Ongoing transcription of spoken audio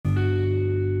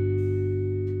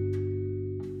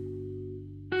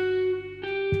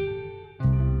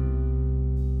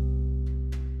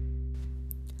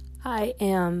I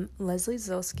am Leslie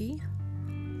Zilski,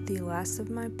 the last of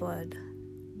my blood,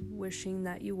 wishing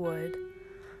that you would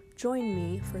join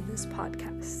me for this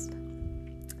podcast.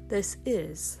 This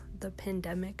is the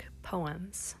Pandemic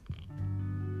Poems.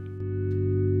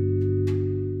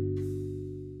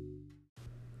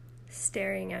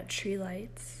 Staring at tree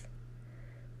lights,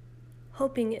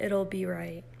 hoping it'll be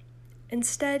right.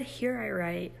 Instead, here I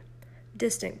write,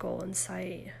 distant goal in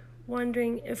sight,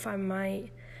 wondering if I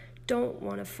might. Don't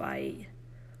want to fight,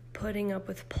 putting up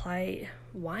with plight.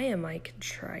 Why am I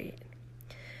contrite?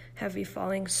 Heavy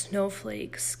falling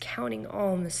snowflakes, counting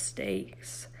all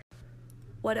mistakes.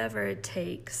 Whatever it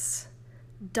takes,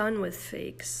 done with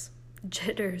fakes,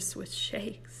 jitters with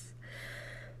shakes.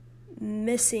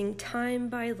 Missing time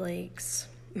by lakes,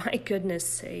 my goodness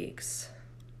sakes.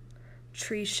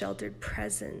 Tree-sheltered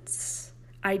presence,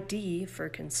 ID for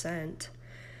consent.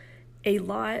 A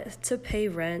lot to pay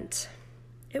rent.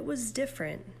 It was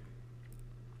different.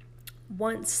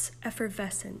 Once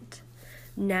effervescent,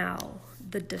 now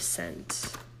the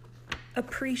descent.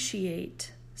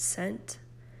 Appreciate scent.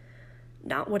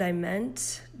 Not what I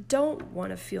meant. Don't want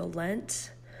to feel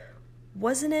lent.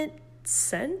 Wasn't it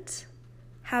scent?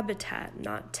 Habitat,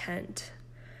 not tent.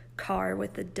 Car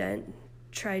with a dent.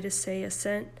 Try to say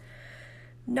ascent.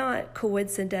 Not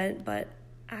coincident, but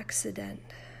accident.